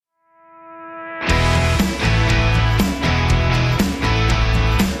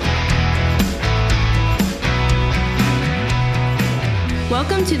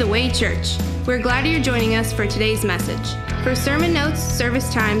Welcome to The Way Church. We're glad you're joining us for today's message. For sermon notes,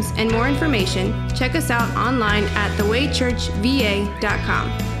 service times, and more information, check us out online at thewaychurchva.com.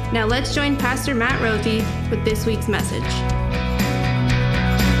 Now let's join Pastor Matt Rothy with this week's message.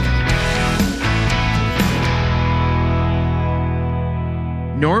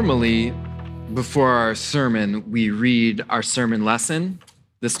 Normally, before our sermon, we read our sermon lesson.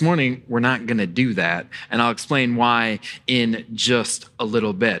 This morning, we're not going to do that, and I'll explain why in just a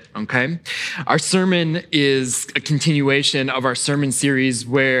little bit, okay? Our sermon is a continuation of our sermon series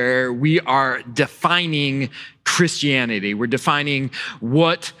where we are defining Christianity. We're defining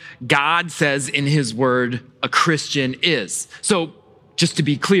what God says in His Word a Christian is. So, just to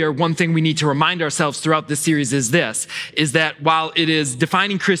be clear, one thing we need to remind ourselves throughout this series is that while it is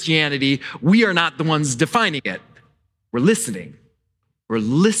defining Christianity, we are not the ones defining it. We're listening. We're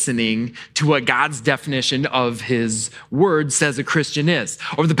listening to what God's definition of His Word says a Christian is.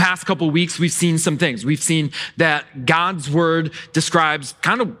 Over the past couple of weeks, we've seen some things. We've seen that God's Word describes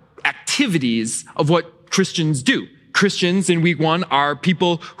kind of activities of what Christians do. Christians in week 1 are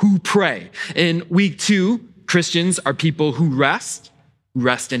people who pray. In week 2, Christians are people who rest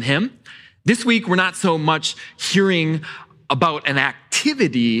in Him. This week, we're not so much hearing about an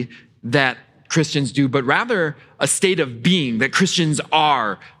activity that Christians do, but rather a state of being that Christians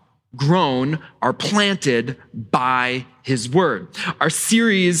are grown, are planted by His Word. Our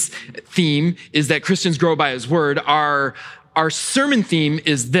series theme is that Christians grow by His Word. Our sermon theme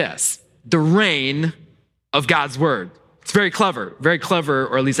is this: the reign of God's Word. It's very clever,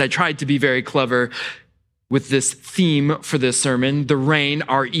 or at least I tried to be very clever with this theme for this sermon, the reign,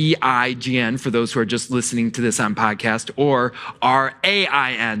 R-E-I-G-N, for those who are just listening to this on podcast, or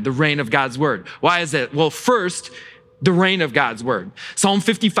R-A-I-N, the reign of God's Word. Why is it? Well, first, the reign of God's Word.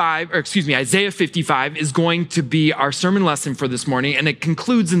 Isaiah 55 is going to be our sermon lesson for this morning, and it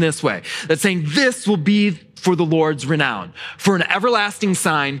concludes in this way, that's saying this will be for the Lord's renown, for an everlasting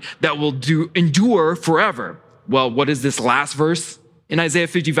sign that will endure forever. Well, what is this last verse in Isaiah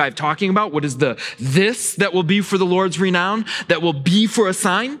 55 talking about? What is this that will be for the Lord's renown, that will be for a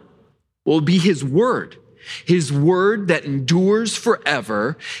sign? Will be His Word. His Word that endures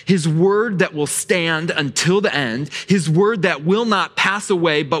forever. His Word that will stand until the end. His Word that will not pass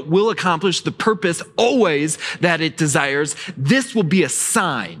away, but will accomplish the purpose always that it desires. This will be a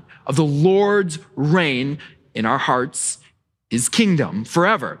sign of the Lord's reign in our hearts, His kingdom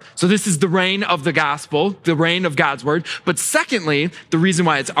forever. So this is the reign of the gospel, the reign of God's Word. But secondly, the reason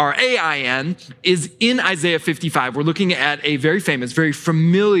why it's R-A-I-N is in Isaiah 55, we're looking at a very famous, very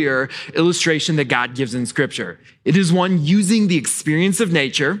familiar illustration that God gives in Scripture. It is one using the experience of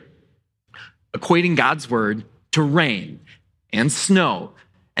nature, equating God's Word to rain and snow.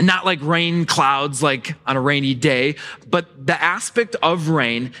 And not like rain clouds like on a rainy day, but the aspect of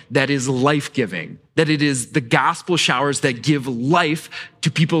rain that is life-giving, that it is the gospel showers that give life to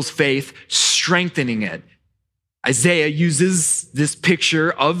people's faith, strengthening it. Isaiah uses this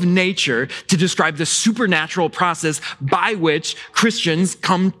picture of nature to describe the supernatural process by which Christians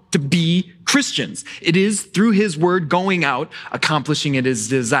come to be Christians. It is through His Word going out, accomplishing it His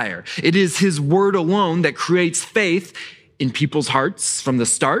desire. It is His Word alone that creates faith in people's hearts from the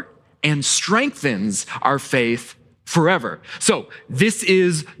start and strengthens our faith forever. So this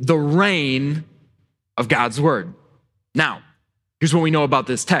is the reign of God's Word. Now, here's what we know about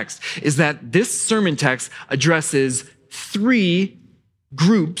this text, is that this sermon text addresses 3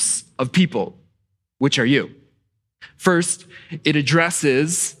 groups of people, which are you. First, it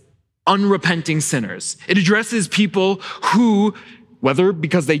addresses unrepenting sinners. It addresses people who, whether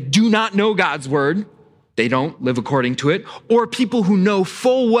because they do not know God's Word, they don't live according to it, or people who know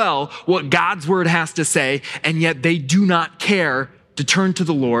full well what God's Word has to say, and yet they do not care to turn to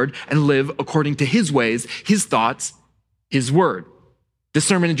the Lord and live according to His ways, His thoughts, His Word. This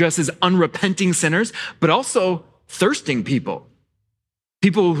sermon addresses unrepenting sinners, but also thirsting people.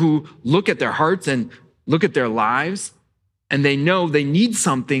 People who look at their hearts and look at their lives, and they know they need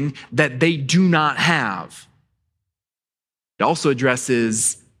something that they do not have. It also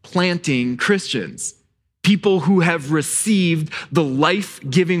addresses planting Christians. People who have received the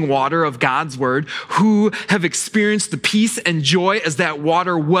life-giving water of God's Word, who have experienced the peace and joy as that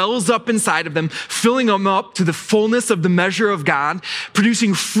water wells up inside of them, filling them up to the fullness of the measure of God,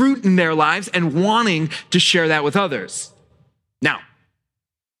 producing fruit in their lives and wanting to share that with others. Now,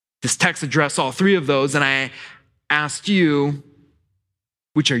 this text addressed all 3 of those, and I asked you,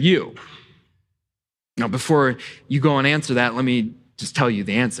 which are you? Now, before you go and answer that, let me just tell you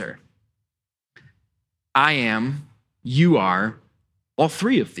the answer. I am, you are, all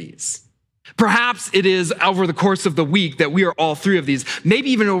 3 of these. Perhaps it is over the course of the week that we are all three of these,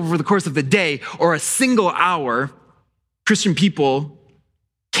 maybe even over the course of the day or a single hour. Christian people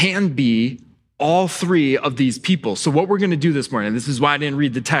can be all three of these people. So what we're going to do this morning, this is why I didn't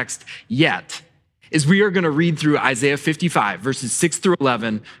read the text yet, is we are going to read through Isaiah 55, verses 6 through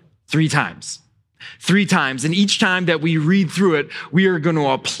 11, 3 times. 3 times. And each time that we read through it, we are going to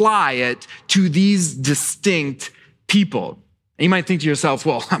apply it to these distinct people. And you might think to yourself,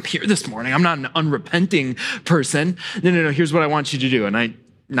 well, I'm here this morning. I'm not an unrepenting person. No. Here's what I want you to do. And I'm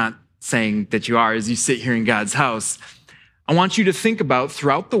not saying that you are as you sit here in God's house. I want you to think about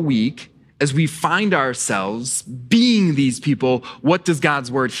throughout the week, as we find ourselves being these people, what does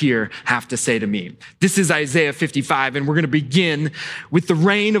God's word here have to say to me? This is Isaiah 55, and we're going to begin with the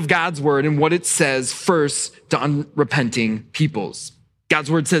reign of God's word and what it says first to unrepenting peoples.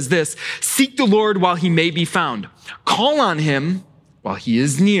 God's word says this: seek the Lord while he may be found. Call on him while he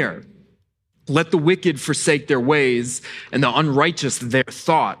is near. Let the wicked forsake their ways and the unrighteous their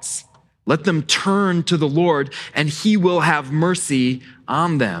thoughts. Let them turn to the Lord, and he will have mercy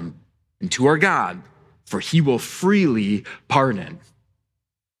on them, and to our God, for he will freely pardon.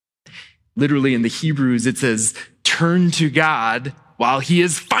 Literally in the Hebrews, it says, turn to God while he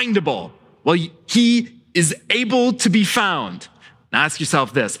is findable, while he is able to be found. Now ask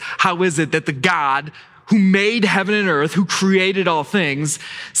yourself this: how is it that the God who made heaven and earth, who created all things,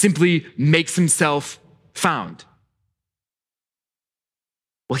 simply makes himself found?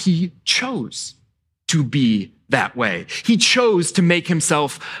 Well, he chose to be that way. He chose to make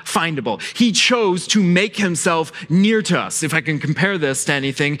himself findable. He chose to make himself near to us. If I can compare this to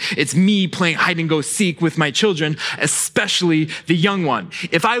anything, it's me playing hide and go seek with my children, especially the young one.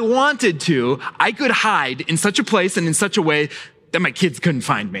 If I wanted to, I could hide in such a place and in such a way that my kids couldn't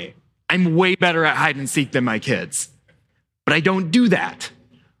find me. I'm way better at hide and seek than my kids. But I don't do that.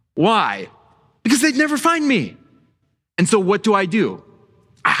 Why? Because they'd never find me. And so what do?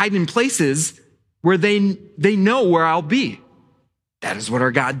 I hide in places where they know where I'll be. That is what our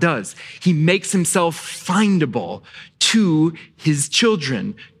God does. He makes himself findable to his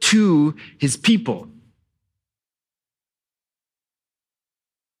children, to his people.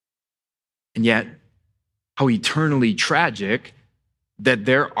 And yet, how eternally tragic that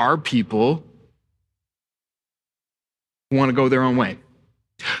there are people who want to go their own way.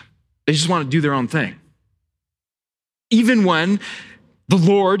 They just want to do their own thing. Even when the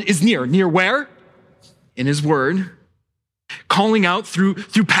Lord is near. Near where? In his word, calling out through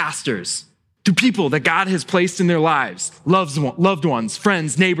pastors, to people that God has placed in their lives, loved ones,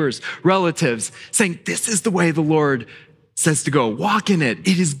 friends, neighbors, relatives, saying, this is the way the Lord says to go. Walk in it.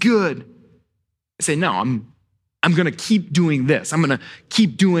 It is good. I say, no, I'm going to keep doing this. I'm going to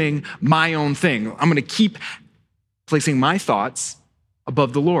keep doing my own thing. I'm going to keep placing my thoughts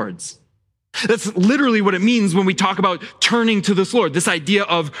above the Lord's. That's literally what it means when we talk about turning to this Lord, this idea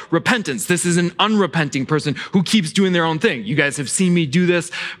of repentance. This is an unrepenting person who keeps doing their own thing. You guys have seen me do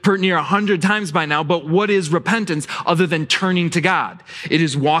this near 100 times by now, but what is repentance other than turning to God? It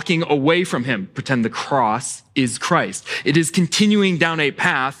is walking away from him. Pretend the cross is Christ. It is continuing down a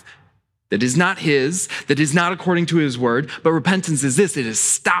path that is not his, that is not according to his word, but repentance is this: it is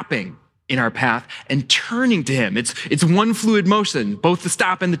stopping in our path and turning to him. It's one fluid motion, both the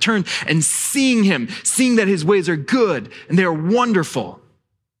stop and the turn, and seeing him, seeing that his ways are good and they are wonderful.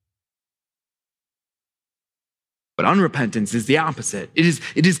 But unrepentance is the opposite.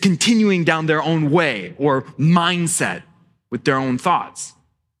 It is continuing down their own way or mindset with their own thoughts.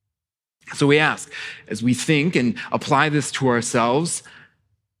 So we ask, as we think and apply this to ourselves,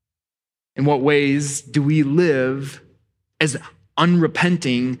 in what ways do we live as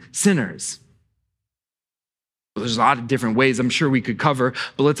unrepenting sinners? Well, there's a lot of different ways I'm sure we could cover,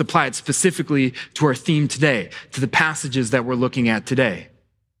 but let's apply it specifically to our theme today, to the passages that we're looking at today.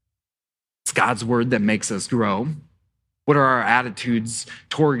 It's God's word that makes us grow. What are our attitudes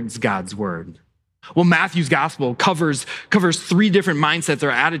towards God's word? Well, Matthew's gospel covers 3 different mindsets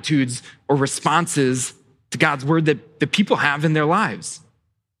or attitudes or responses to God's word that people have in their lives.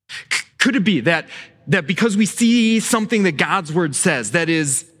 Could it be that because we see something that God's word says that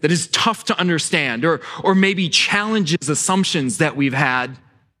is tough to understand or maybe challenges assumptions that we've had,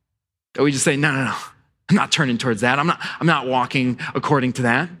 that we just say, no, I'm not turning towards that. I'm not walking according to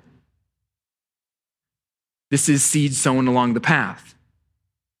that. This is seed sown along the path.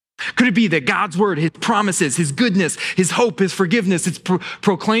 Could it be that God's word, his promises, his goodness, his hope, his forgiveness, it's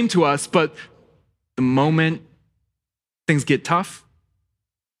proclaimed to us, but the moment things get tough,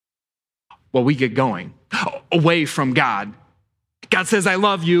 well, we get going away from God. God says, I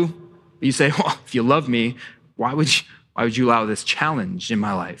love you. You say, well, if you love me, why would you allow this challenge in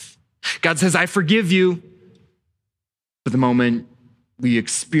my life? God says, I forgive you. But the moment we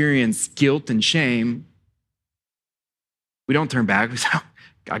experience guilt and shame, we don't turn back. We say, oh,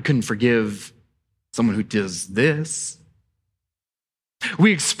 God couldn't forgive someone who does this.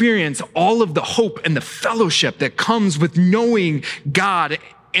 We experience all of the hope and the fellowship that comes with knowing God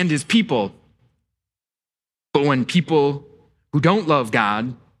and his people. But when people who don't love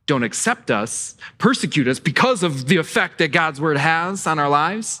God, don't accept us, persecute us because of the effect that God's word has on our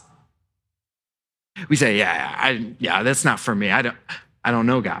lives, we say, yeah, that's not for me. I don't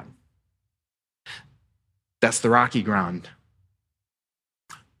know God. That's the rocky ground.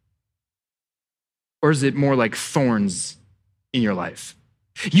 Or is it more like thorns in your life?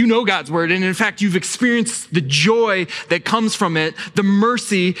 You know God's word, and in fact, you've experienced the joy that comes from it, the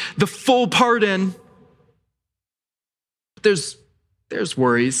mercy, the full pardon. There's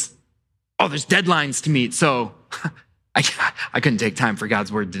worries. Oh, there's deadlines to meet, so I couldn't take time for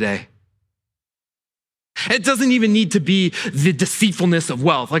God's word today. It doesn't even need to be the deceitfulness of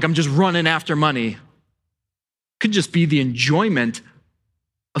wealth, like I'm just running after money. It could just be the enjoyment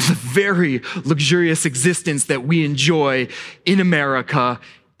of the very luxurious existence that we enjoy in America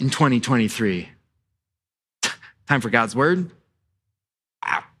in 2023. Time for God's word?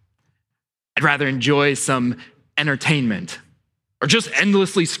 I'd rather enjoy some entertainment or just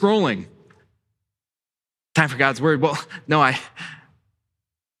endlessly scrolling. Time for God's word? Well, no, I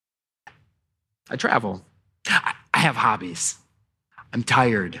travel. I have hobbies. I'm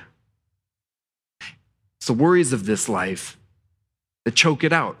tired. It's the worries of this life that choke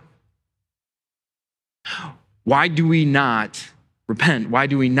it out. Why do we not repent? Why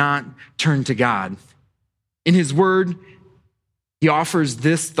do we not turn to God? In his word, he offers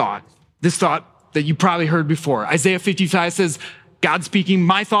this thought that you probably heard before. Isaiah 55 says, God speaking,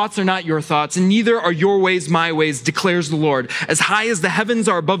 my thoughts are not your thoughts, and neither are your ways my ways, declares the Lord. As high as the heavens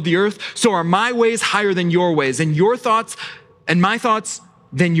are above the earth, so are my ways higher than your ways, and your thoughts and my thoughts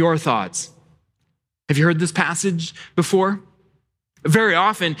than your thoughts. Have you heard this passage before? Very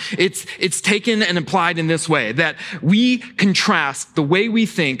often, it's taken and applied in this way, that we contrast the way we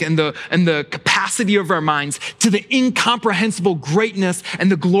think and the capacity of our minds to the incomprehensible greatness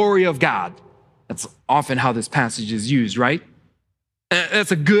and the glory of God. That's often how this passage is used, right?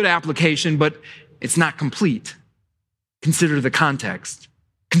 That's a good application, but it's not complete. Consider the context.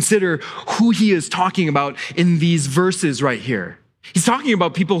 Consider who he is talking about in these verses right here. He's talking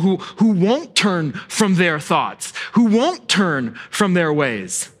about people who won't turn from their thoughts, who won't turn from their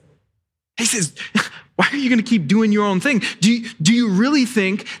ways. He says, why are you going to keep doing your own thing? Do you really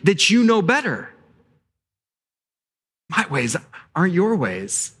think that you know better? My ways aren't your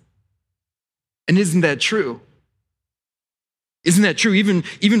ways. And isn't that true? Isn't that true?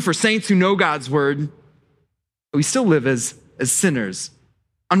 Even for saints who know God's word, we still live as sinners,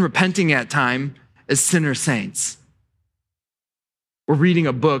 unrepenting at time as sinner saints. We're reading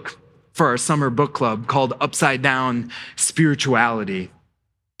a book for our summer book club called Upside Down Spirituality.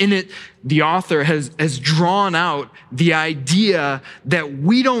 In it, the author has drawn out the idea that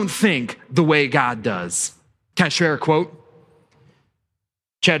we don't think the way God does. Can I share a quote?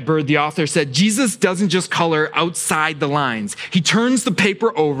 Chad Bird, the author, said, Jesus doesn't just color outside the lines. He turns the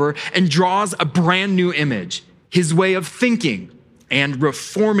paper over and draws a brand new image. His way of thinking and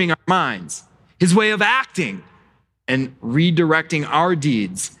reforming our minds. His way of acting and redirecting our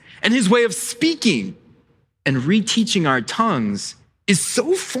deeds. And his way of speaking and reteaching our tongues is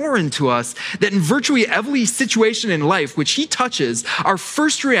so foreign to us that in virtually every situation in life which he touches, our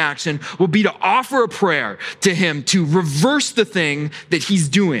first reaction will be to offer a prayer to him to reverse the thing that he's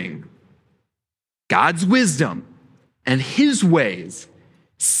doing. God's wisdom and his ways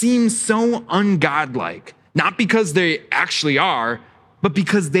seem so ungodlike, not because they actually are, but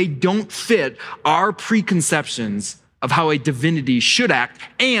because they don't fit our preconceptions of how a divinity should act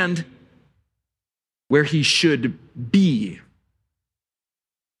and where he should be.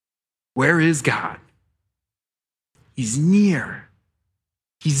 Where is God? He's near.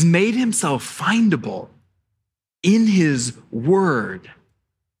 He's made himself findable in his word.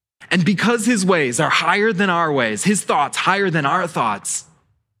 And because his ways are higher than our ways, his thoughts higher than our thoughts,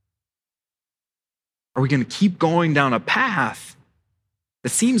 are we going to keep going down a path that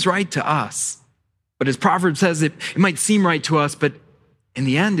seems right to us? But as Proverbs says, it might seem right to us, but in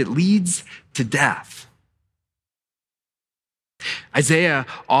the end, it leads to death. Isaiah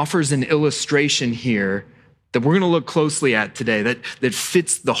offers an illustration here that we're going to look closely at today that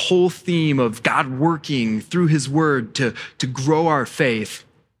fits the whole theme of God working through his word to grow our faith.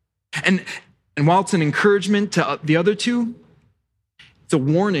 And while it's an encouragement to the other two, it's a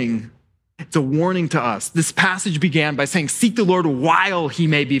warning It's a warning to us. This passage began by saying, seek the Lord while he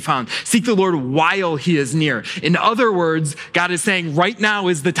may be found. Seek the Lord while he is near. In other words, God is saying right now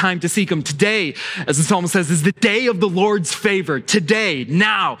is the time to seek him. Today, as the psalmist says, is the day of the Lord's favor. Today,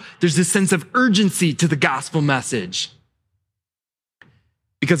 now, there's this sense of urgency to the gospel message.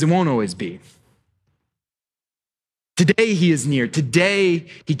 Because it won't always be. Today he is near. Today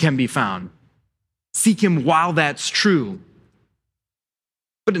he can be found. Seek him while that's true.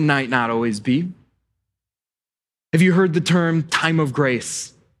 But it might not always be. Have you heard the term time of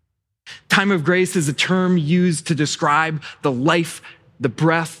grace? Time of grace is a term used to describe the life, the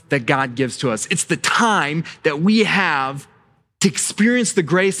breath that God gives to us. It's the time that we have to experience the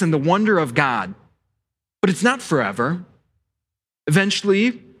grace and the wonder of God. But it's not forever.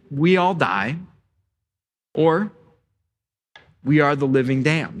 Eventually, we all die, or we are the living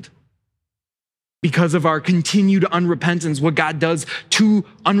damned. Because of our continued unrepentance, what God does to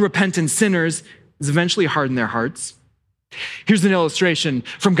unrepentant sinners is eventually harden their hearts. Here's an illustration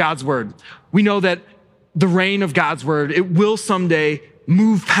from God's word. We know that the reign of God's word, it will someday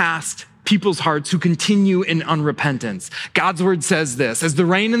move past people's hearts who continue in unrepentance. God's word says this, as the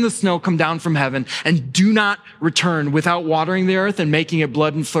rain and the snow come down from heaven and do not return without watering the earth and making it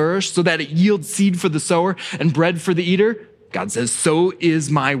blood and flourish so that it yields seed for the sower and bread for the eater, God says, so is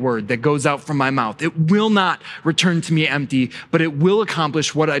my word that goes out from my mouth. It will not return to me empty, but it will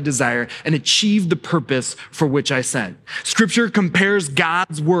accomplish what I desire and achieve the purpose for which I sent. Scripture compares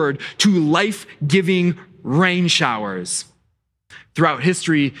God's word to life-giving rain showers. Throughout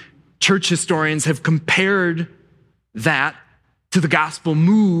history, church historians have compared that to the gospel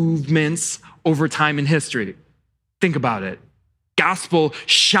movements over time in history. Think about it. Gospel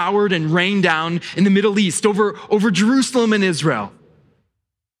showered and rained down in the Middle East over Jerusalem and Israel.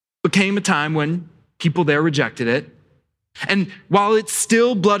 But came a time when people there rejected it. And while it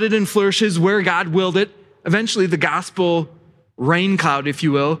still blooded and flourishes where God willed it, eventually the gospel rain cloud, if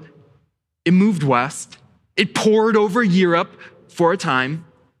you will, it moved west. It poured over Europe for a time.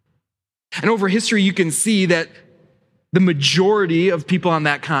 And over history, you can see that the majority of people on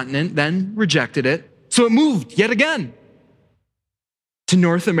that continent then rejected it. So it moved yet again to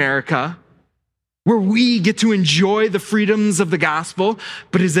North America, where we get to enjoy the freedoms of the gospel.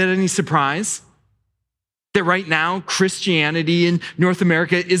 But is it any surprise that right now Christianity in North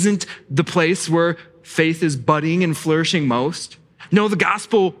America isn't the place where faith is budding and flourishing most? No, the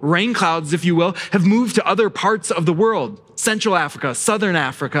gospel rain clouds, if you will, have moved to other parts of the world, Central Africa, Southern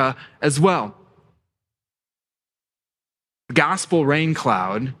Africa as well. The gospel rain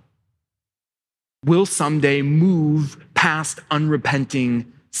cloud will someday move past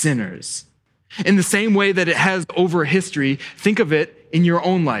unrepenting sinners. In the same way that it has over history, think of it in your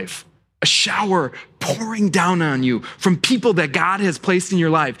own life. A shower pouring down on you from people that God has placed in your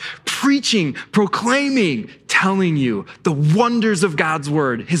life, preaching, proclaiming, telling you the wonders of God's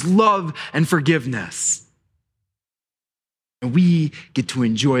word, his love and forgiveness. And we get to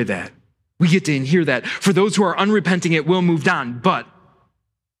enjoy that. We get to hear that. For those who are unrepenting, it will move on. But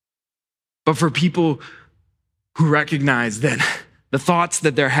for people who recognize that the thoughts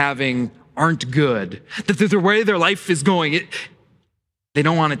that they're having aren't good, that the way their life is going, they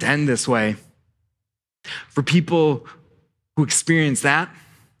don't want it to end this way. For people who experience that,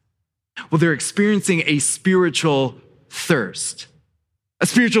 well, they're experiencing a spiritual thirst. A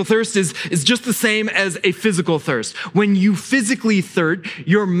spiritual thirst is just the same as a physical thirst. When you physically thirst,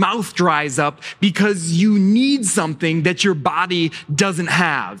 your mouth dries up because you need something that your body doesn't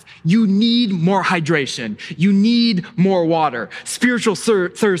have. You need more hydration. You need more water. Spiritual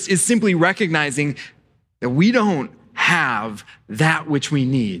thirst is simply recognizing that we don't have that which we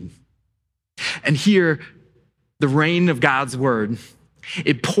need. And here, the rain of God's word,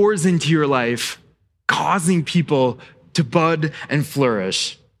 it pours into your life, causing people to bud and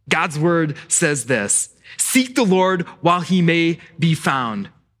flourish. God's word says this: seek the Lord while he may be found.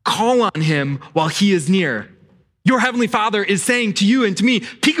 Call on him while he is near. Your heavenly Father is saying to you and to me,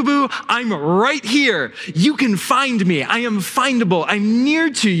 peekaboo, I'm right here. You can find me. I am findable. I'm near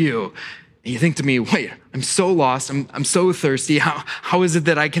to you. And you think to me, wait, I'm so lost. I'm so thirsty. How is it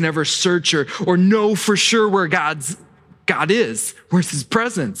that I can ever search or know for sure where God is? Where's his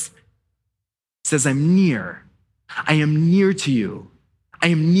presence? He says, I'm near. I am near to you. I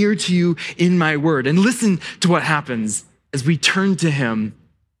am near to you in my word. And listen to what happens as we turn to him,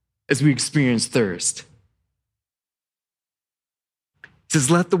 as we experience thirst. It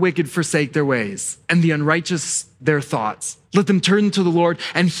says, let the wicked forsake their ways and the unrighteous their thoughts. Let them turn to the Lord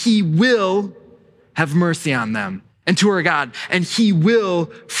and he will have mercy on them, and to our God, and he will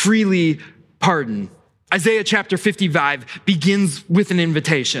freely pardon. Isaiah chapter 55 begins with an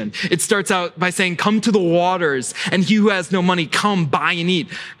invitation. It starts out by saying, come to the waters, and he who has no money, come buy and eat.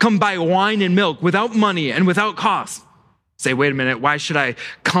 Come buy wine and milk without money and without cost. Say, wait a minute, why should I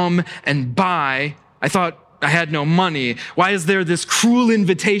come and buy? I thought I had no money. Why is there this cruel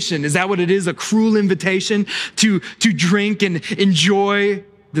invitation? Is that what it is, a cruel invitation to drink and enjoy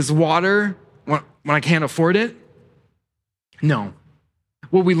this water when I can't afford it? No.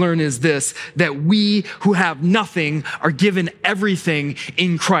 What we learn is this, that we who have nothing are given everything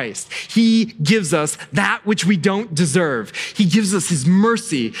in Christ. He gives us that which we don't deserve. He gives us his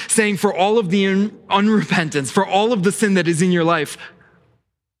mercy, saying for all of the unrepentance, for all of the sin that is in your life,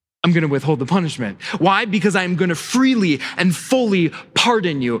 I'm going to withhold the punishment. Why? Because I'm going to freely and fully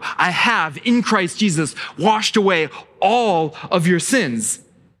pardon you. I have, in Christ Jesus, washed away all of your sins.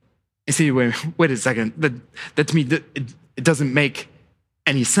 You see, wait a second. That to me, it doesn't make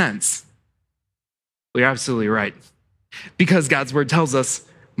any sense. Well, you're absolutely right. Because God's word tells us,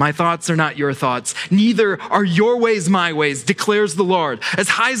 my thoughts are not your thoughts, neither are your ways my ways, declares the Lord. As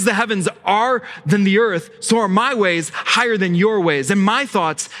high as the heavens are than the earth, so are my ways higher than your ways, and my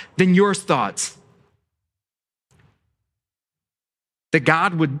thoughts than your thoughts. That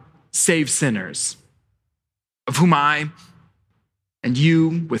God would save sinners, of whom I and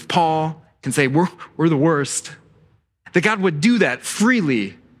you, with Paul, can say we're the worst. That God would do that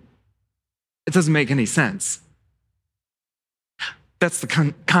freely, it doesn't make any sense. That's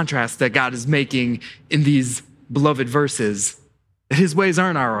the contrast that God is making in these beloved verses. That his ways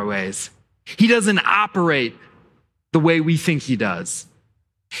aren't our ways. He doesn't operate the way we think he does.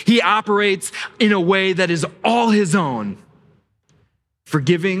 He operates in a way that is all his own,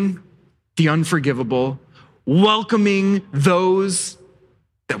 forgiving the unforgivable, welcoming those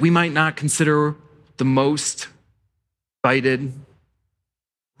that we might not consider the most invited,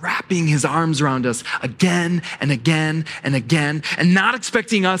 wrapping his arms around us again and again and again, and not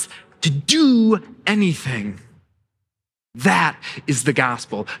expecting us to do anything. That is the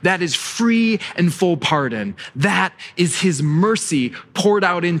gospel. That is free and full pardon. That is his mercy poured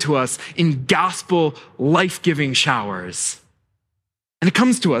out into us in gospel life-giving showers. And it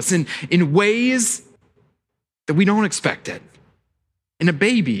comes to us in ways that we don't expect it. In a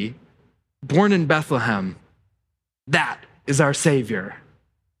baby born in Bethlehem, that is our Savior.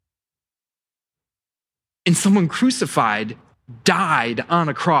 In someone crucified, died on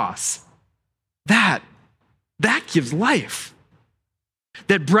a cross, that gives life.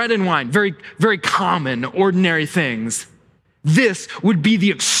 That bread and wine, very, very common, ordinary things. This would be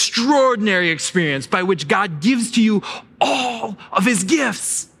the extraordinary experience by which God gives to you all of his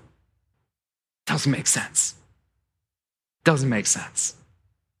gifts. Doesn't make sense. Doesn't make sense.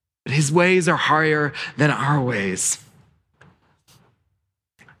 But his ways are higher than our ways.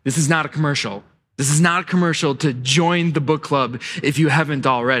 This is not a commercial. This is not a commercial to join the book club if you haven't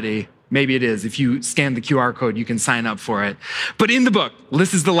already. Maybe it is. If you scan the QR code, you can sign up for it. But in the book,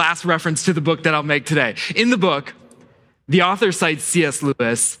 this is the last reference to the book that I'll make today. In the book, the author cites C.S.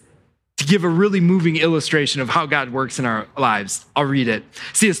 Lewis to give a really moving illustration of how God works in our lives. I'll read it.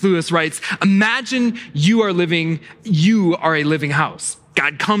 C.S. Lewis writes, imagine you are a living house.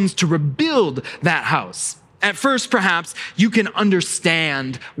 God comes to rebuild that house. At first, perhaps, you can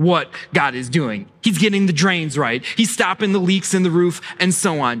understand what God is doing. He's getting the drains right. He's stopping the leaks in the roof and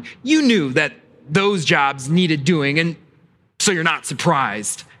so on. You knew that those jobs needed doing, and so you're not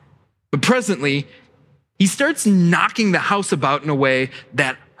surprised. But presently, he starts knocking the house about in a way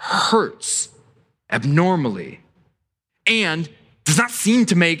that hurts abnormally and does not seem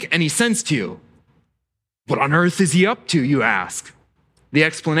to make any sense to you. What on earth is he up to, you ask? The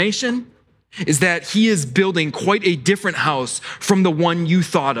explanation is that he is building quite a different house from the one you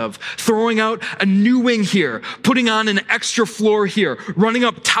thought of, throwing out a new wing here, putting on an extra floor here, running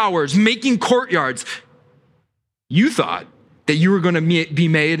up towers, making courtyards. You thought that you were going to be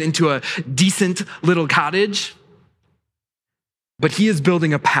made into a decent little cottage, but he is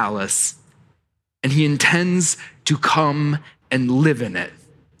building a palace, and he intends to come and live in it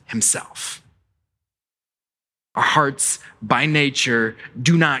himself. Our hearts, by nature,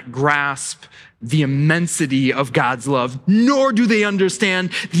 do not grasp the immensity of God's love, nor do they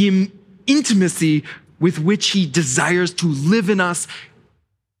understand the intimacy with which he desires to live in us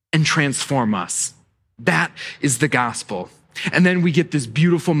and transform us. That is the gospel. And then we get this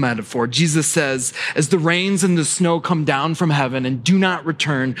beautiful metaphor. Jesus says, as the rains and the snow come down from heaven and do not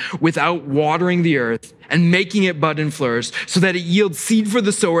return without watering the earth and making it bud and flourish, so that it yields seed for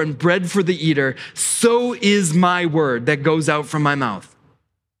the sower and bread for the eater, so is my word that goes out from my mouth.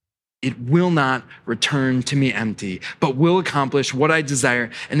 it will not return to me empty, but will accomplish what I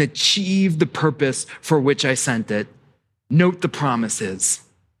desire and achieve the purpose for which I sent it. Note the promises.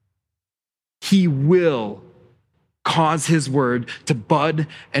 He will cause his word to bud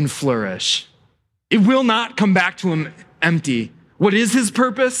and flourish. It will not come back to him empty. What is his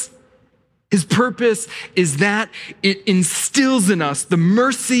purpose? His purpose is that it instills in us the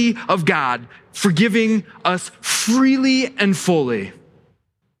mercy of God, forgiving us freely and fully.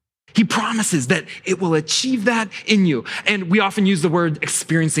 He promises that it will achieve that in you. And we often use the word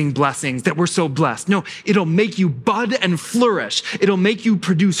experiencing blessings, that we're so blessed. No, it'll make you bud and flourish. It'll make you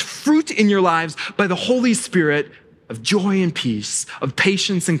produce fruit in your lives by the Holy Spirit of joy and peace, of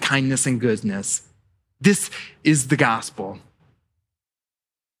patience and kindness and goodness. This is the gospel.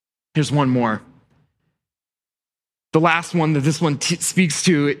 Here's one more. The last one that this one speaks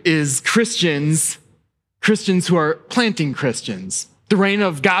to is Christians who are planting Christians. The rain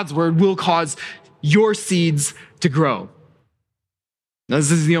of God's word will cause your seeds to grow. Now,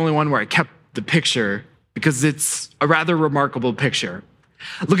 this is the only one where I kept the picture because it's a rather remarkable picture.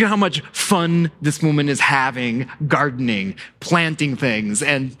 Look at how much fun this woman is having gardening, planting things,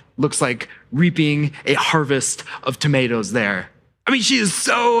 and looks like reaping a harvest of tomatoes there. I mean, she is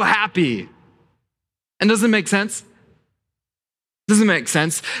so happy. And doesn't it make sense? Doesn't it make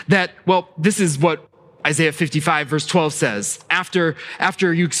sense that, well, this is what Isaiah 55 verse 12 says. After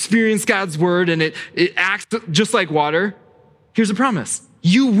you experience God's word and it acts just like water, here's a promise.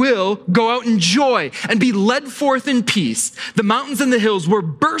 You will go out in joy and be led forth in peace. The mountains and the hills will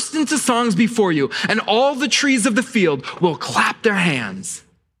burst into songs before you, and all the trees of the field will clap their hands.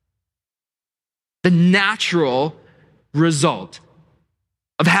 The natural result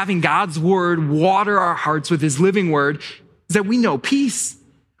of having God's word water our hearts with his living word is that we know peace.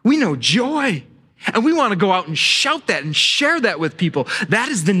 We know joy. And we want to go out and shout that and share that with people. That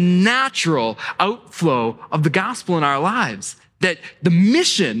is the natural outflow of the gospel in our lives. That the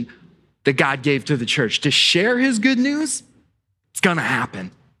mission that God gave to the church to share his good news, it's going to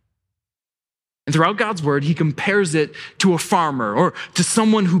happen. And throughout God's word, he compares it to a farmer or to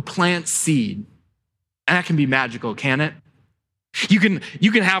someone who plants seed. And that can be magical, can't it? You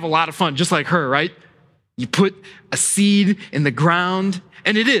can have a lot of fun, just like her, right? You put a seed in the ground,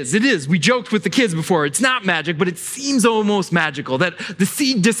 and it is. We joked with the kids before. It's not magic, but it seems almost magical that the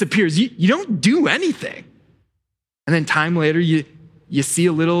seed disappears. You don't do anything. And then time later, you see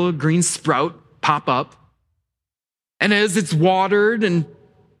a little green sprout pop up. And as it's watered and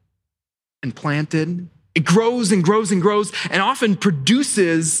planted, it grows and grows and grows and often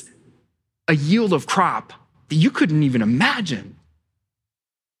produces a yield of crop that you couldn't even imagine.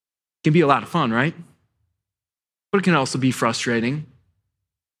 It can be a lot of fun, right? But it can also be frustrating.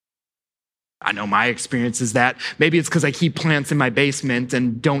 I know my experience is that. Maybe it's because I keep plants in my basement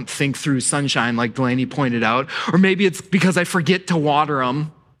and don't think through sunshine like Delaney pointed out. Or maybe it's because I forget to water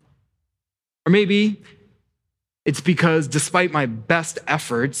them. Or maybe it's because despite my best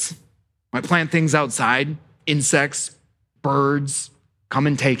efforts, I plant things outside, insects, birds come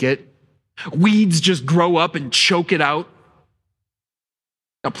and take it. Weeds just grow up and choke it out.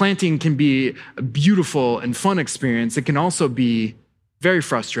 Now, planting can be a beautiful and fun experience. It can also be very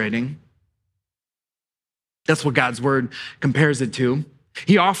frustrating. That's what God's word compares it to.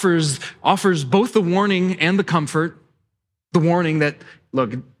 He offers both the warning and the comfort. The warning that,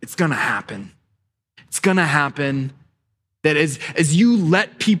 look, it's going to happen. It's going to happen. That as you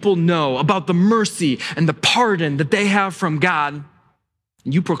let people know about the mercy and the pardon that they have from God,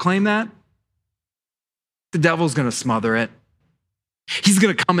 and you proclaim that, the devil's going to smother it. He's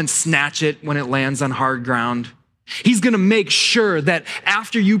going to come and snatch it when it lands on hard ground. He's going to make sure that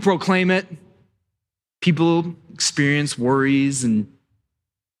after you proclaim it, people experience worries and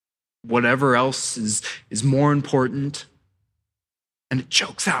whatever else is more important, and it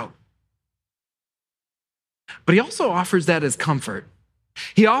chokes out. But he also offers that as comfort.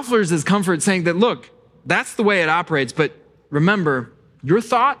 He offers as comfort saying that, look, that's the way it operates, but remember, your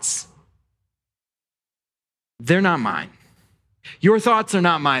thoughts, they're not mine. Your thoughts are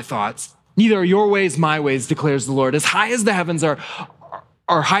not my thoughts. Neither are your ways my ways, declares the Lord. As high as the heavens are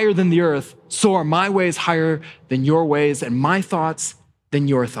higher than the earth, so are my ways higher than your ways, and my thoughts than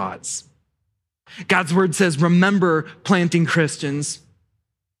your thoughts. God's word says, remember, planting Christians,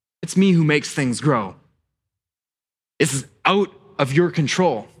 it's me who makes things grow. It's out of your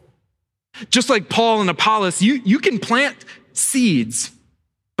control. Just like Paul and Apollos, you can plant seeds,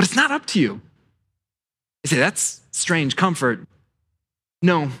 but it's not up to you. You say, that's strange comfort.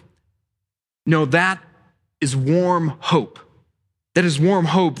 No, that is warm hope. That is warm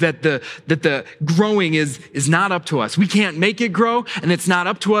hope that the growing is not up to us. We can't make it grow, and it's not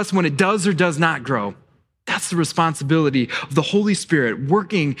up to us when it does or does not grow. That's the responsibility of the Holy Spirit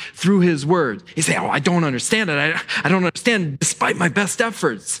working through his word. You say, I don't understand it. I don't understand despite my best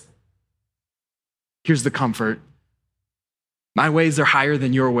efforts. Here's the comfort. My ways are higher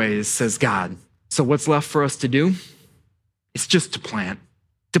than your ways, says God. So what's left for us to do? It's just to plant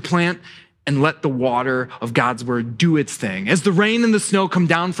and let the water of God's word do its thing. As the rain and the snow come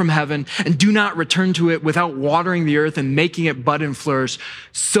down from heaven and do not return to it without watering the earth and making it bud and flourish,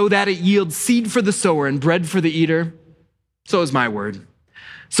 so that it yields seed for the sower and bread for the eater, so is my word.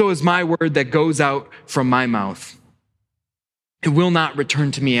 So is my word that goes out from my mouth. It will not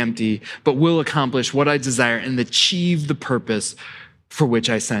return to me empty, but will accomplish what I desire and achieve the purpose for which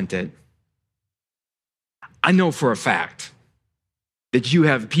I sent it. I know for a fact that you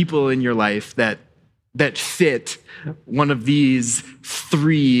have people in your life that fit one of these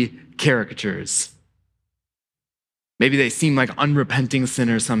three caricatures. Maybe they seem like unrepenting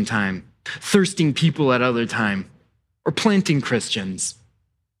sinners sometime, thirsting people at other time, or planting Christians.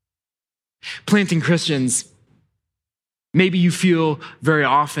 Planting Christians, maybe you feel very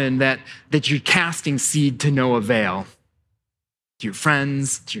often that you're casting seed to no avail. To your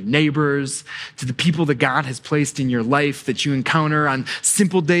friends, to your neighbors, to the people that God has placed in your life that you encounter on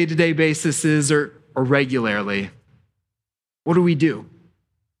simple day-to-day basis or regularly. What do we do?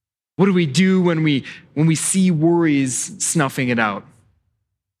 What do we do when we see worries snuffing it out?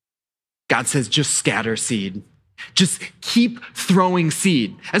 God says, just scatter seed. Just keep throwing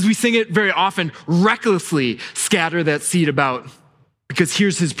seed. As we sing it very often, recklessly scatter that seed about, because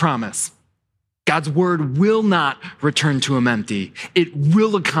here's his promise. God's word will not return to him empty. It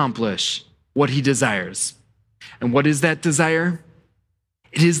will accomplish what he desires. And what is that desire?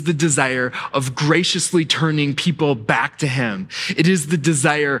 It is the desire of graciously turning people back to him. It is the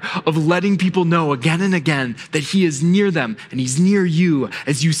desire of letting people know again and again that he is near them and he's near you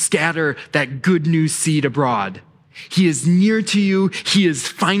as you scatter that good news seed abroad. He is near to you. He is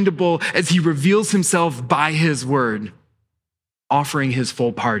findable as he reveals himself by his word, offering his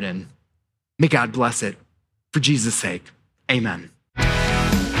full pardon. May God bless it for Jesus' sake. Amen.